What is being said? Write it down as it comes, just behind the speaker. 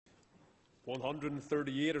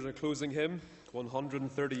138 is our closing hymn,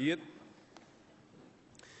 138.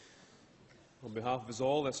 On behalf of us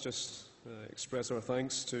all, let's just express our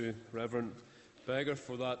thanks to Reverend Beggar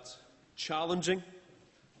for that challenging,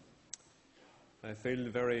 I feel,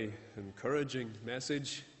 very encouraging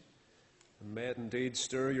message. And may it indeed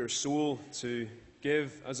stir your soul to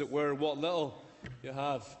give, as it were, what little you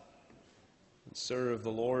have, and serve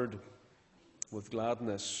the Lord with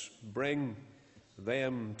gladness. Bring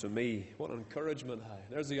them to me. What encouragement.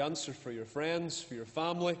 There's the answer for your friends, for your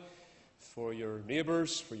family, for your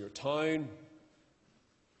neighbours, for your town.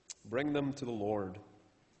 Bring them to the Lord.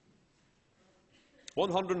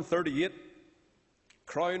 138.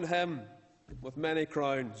 Crown him with many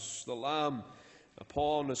crowns, the Lamb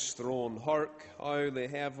upon his throne. Hark, how the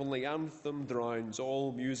heavenly anthem drowns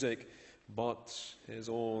all music but his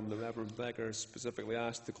own. The Reverend Beggar specifically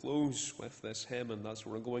asked to close with this hymn, and that's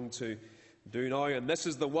what we're going to do now. And this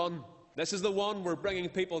is the one. This is the one we're bringing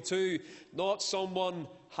people to. Not someone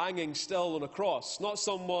hanging still on a cross, not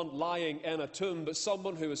someone lying in a tomb, but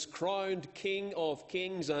someone who is crowned King of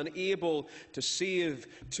Kings and able to save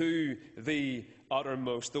to the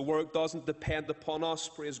uttermost. The work doesn't depend upon us,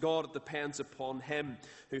 praise God. It depends upon him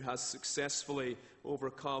who has successfully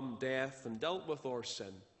overcome death and dealt with our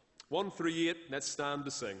sin. 138, let's stand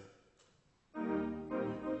to sing.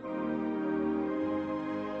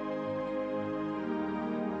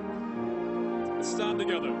 Let's stand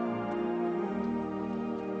together.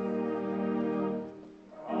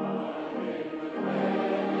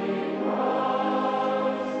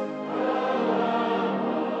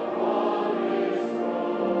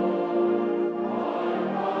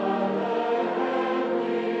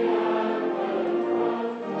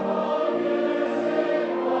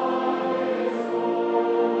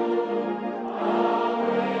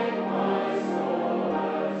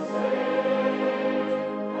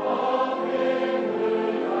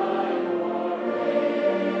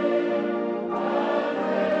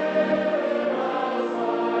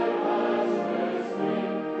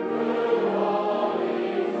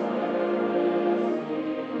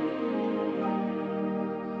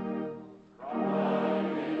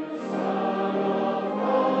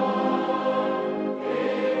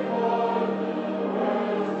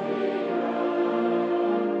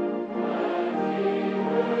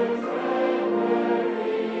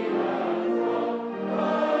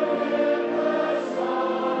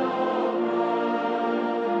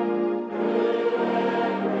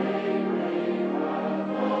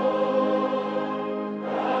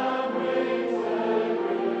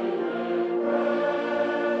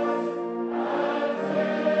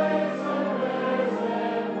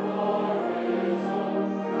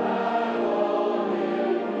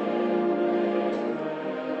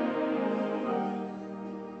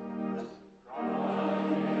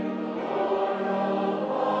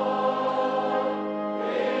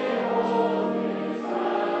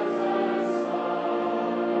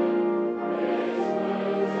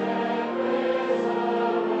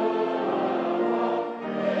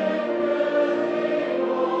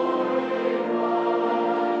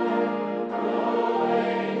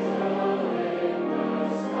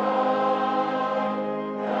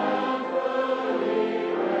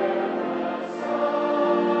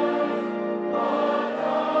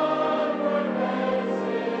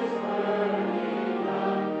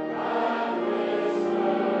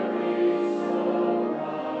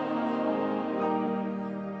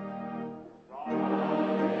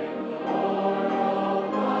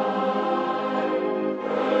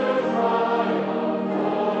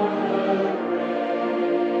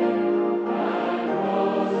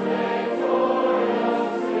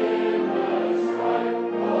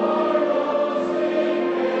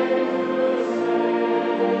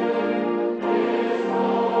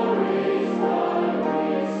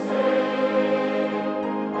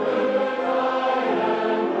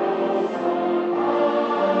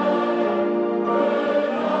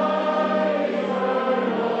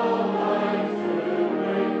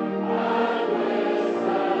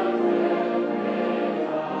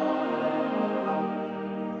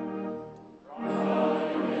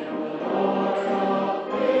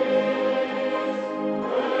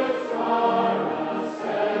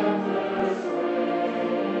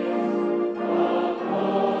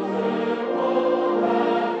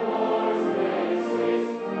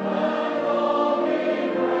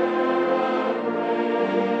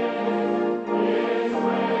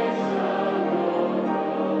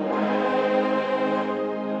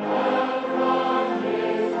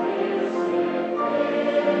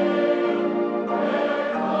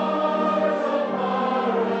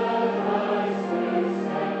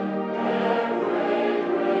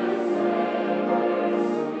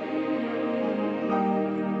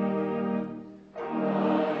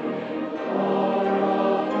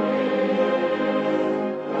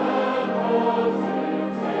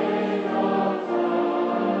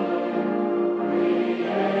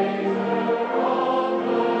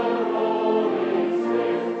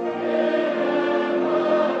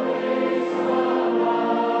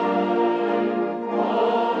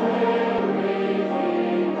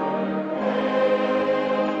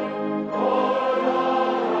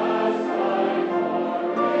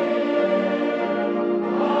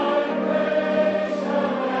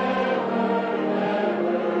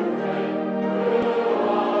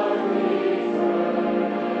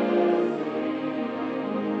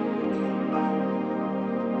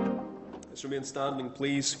 Let's remain standing,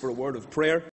 please, for a word of prayer.